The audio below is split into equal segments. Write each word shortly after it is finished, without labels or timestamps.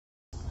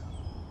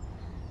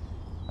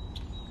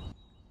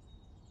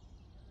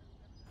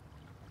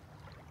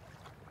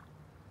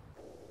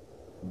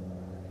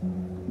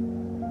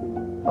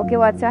Okay,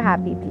 what's your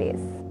happy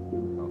place?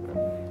 Okay.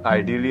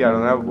 Ideally, I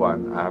don't have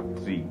one. I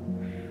have three.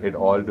 It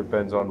all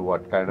depends on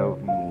what kind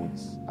of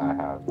moods I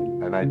have.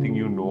 And I think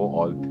you know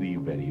all three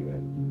very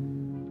well.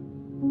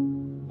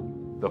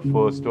 The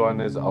first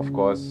one is, of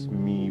course,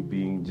 me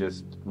being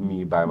just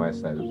me by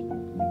myself.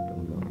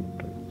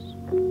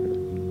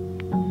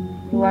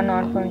 You are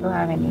not going to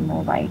have any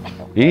more white.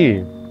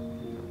 I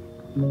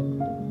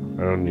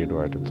don't need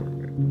white, it's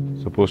okay.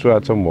 Supposed to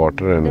add some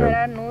water in There it.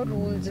 are no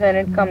rules when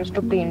it comes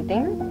to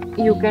painting.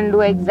 You can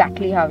do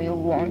exactly how you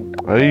want.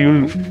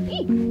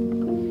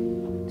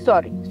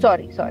 Sorry.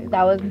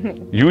 That was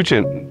me. You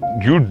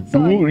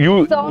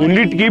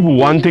only keep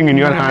one thing in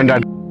your hand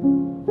at.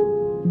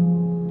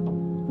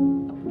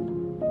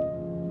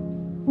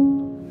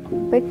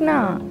 Pick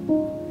na.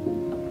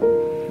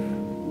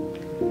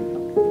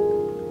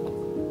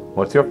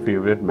 What's your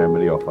favorite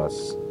memory of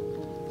us?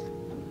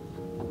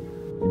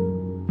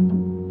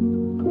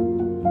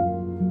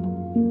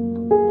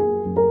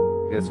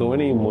 There's so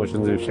many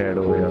emotions you've shared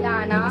over here.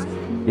 Yeah, na?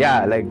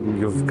 Yeah, like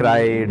you've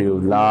cried,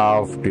 you've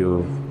laughed,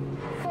 you've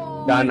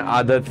done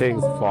other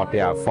things.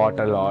 Fought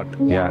a lot.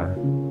 Yeah.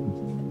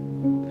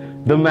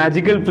 The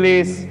magical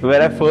place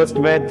where I first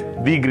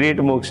met the great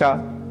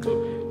Moksha.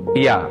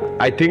 Yeah,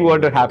 I think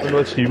what happened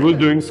was she was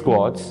doing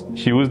squats,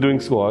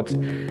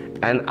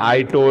 and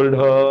I told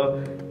her,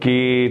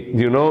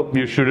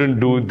 you shouldn't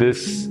do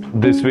this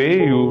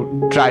way,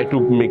 you try to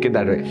make it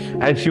that way.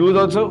 And she was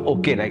also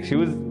okay, like she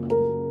was...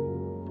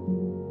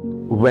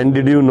 When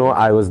did you know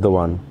I was the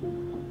one?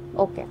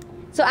 Okay.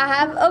 So I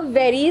have a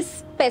very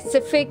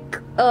specific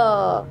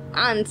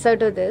answer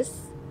to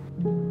this.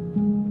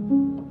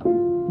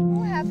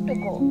 You have to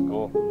go.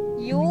 Go.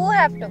 You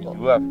have to go.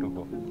 You have to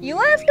go. You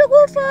have to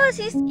go first.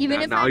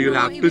 Even if now I you'll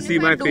know, have to even see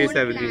if my I face don't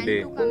every plan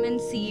day. to come and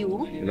see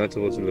you. You're not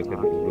supposed to look at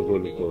me. Go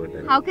look over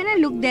there. How can I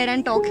look there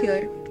and talk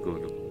here? Go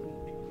look.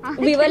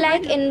 We were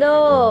like in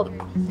the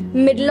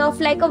middle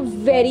of like a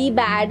very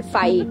bad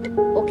fight,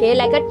 okay,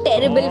 like a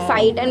terrible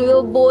fight, and we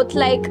were both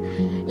like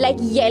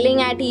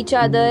yelling at each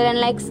other and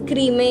like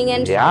screaming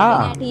and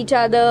shouting at each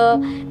other,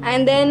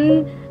 and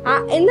then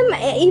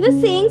he was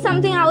saying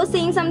something, I was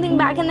saying something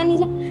back, and then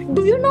he's like,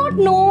 do you not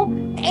know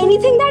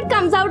anything that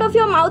comes out of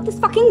your mouth is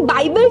fucking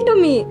Bible to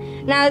me?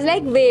 And I was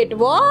like, wait,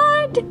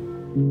 what?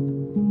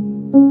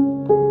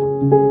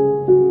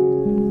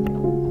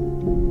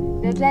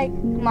 There's like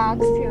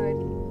marks here.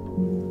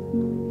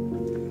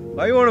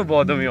 Why you want to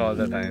bother me all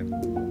the time?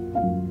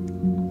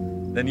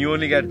 Then you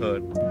only get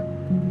hurt.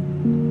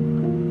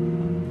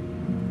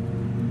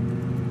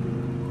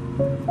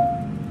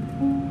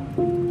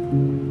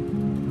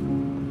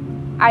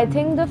 I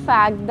think the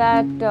fact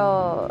that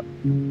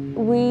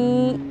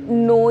we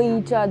know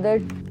each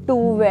other too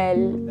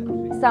well,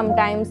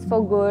 sometimes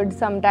for good,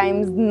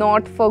 sometimes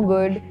not for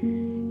good,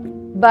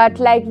 but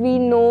like we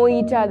know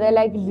each other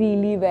like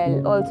really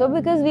well. Also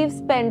because we've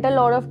spent a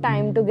lot of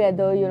time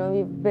together,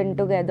 we've been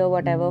together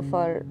whatever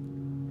for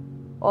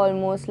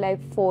almost like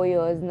 4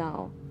 years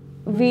now.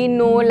 We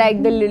know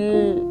like the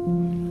little,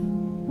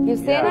 you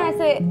say na, I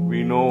say,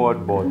 we know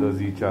what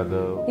bothers each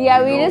other.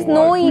 Yeah, we just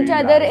know each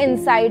other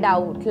inside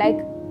out. Like,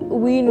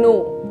 we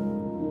know.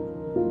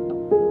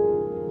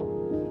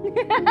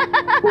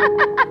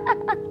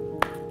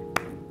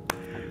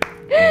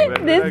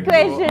 This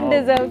question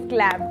deserves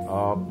claps.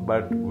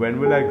 But when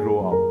will I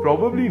grow up?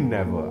 Probably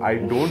never. I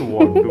don't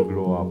want to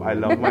grow up. I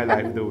love my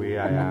life the way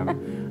I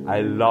am. I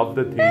love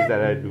the things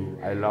that I do.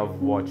 I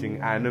love watching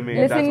anime.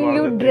 Listen,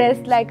 you dress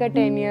like a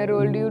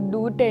 10-year-old. You do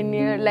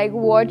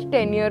watch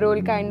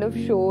 10-year-old kind of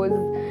shows.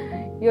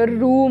 Your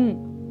room,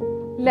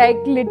 like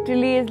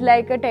literally is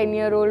like a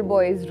 10-year-old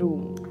boy's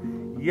room.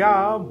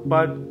 Yeah,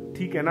 but I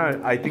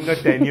think a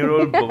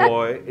 10-year-old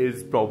boy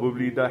is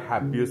probably the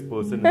happiest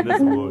person in this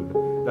world.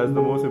 That's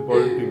the most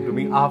important thing to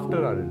me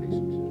after our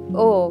relationship.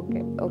 Oh,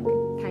 okay.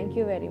 Thank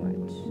you very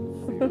much.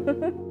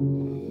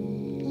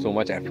 So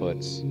much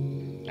efforts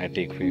I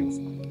take for you.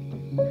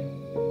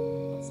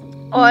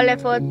 All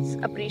efforts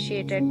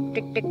appreciated.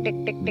 Tick, tick, tick,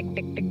 tick, tick,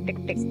 tick, tick, tick,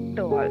 tick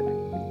to all.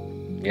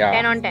 Yeah.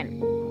 10 on 10.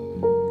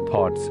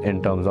 Thoughts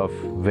in terms of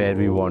where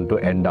we want to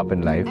end up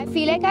in life. I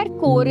feel like our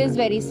core is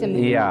very similar.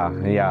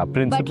 Yeah.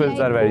 Principles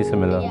are very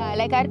similar. Yeah,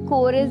 like our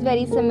core is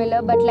very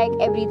similar, but like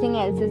everything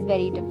else is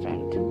very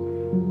different.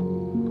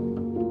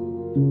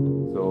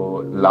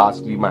 So,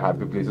 lastly, my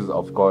happy place is,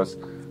 of course,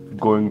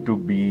 going to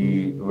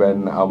be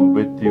when I'm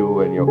with you,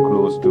 when you're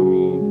close to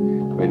me,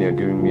 when you're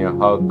giving me a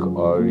hug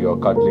or you're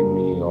cuddling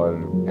me or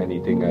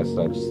anything as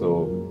such.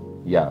 So,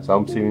 yeah, so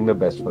I'm saving the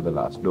best for the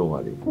last. Don't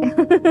worry.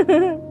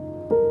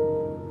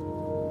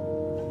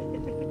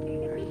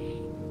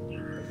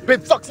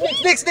 Babe, sucks.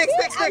 Next.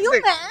 Are you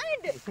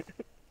mad?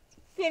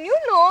 Can you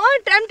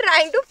not? I'm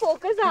trying to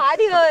focus hard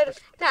here.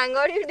 Thank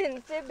God you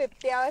didn't say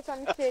Biptia or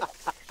some shit.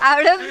 I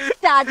would have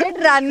started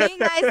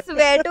running, I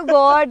swear to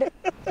God.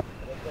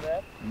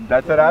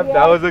 That's a wrap. Yes,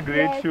 that was a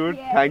great shoot.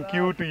 yes. Thank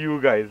you to you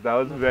guys. That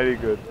was very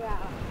good.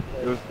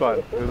 It was fun.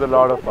 It was a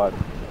lot of fun.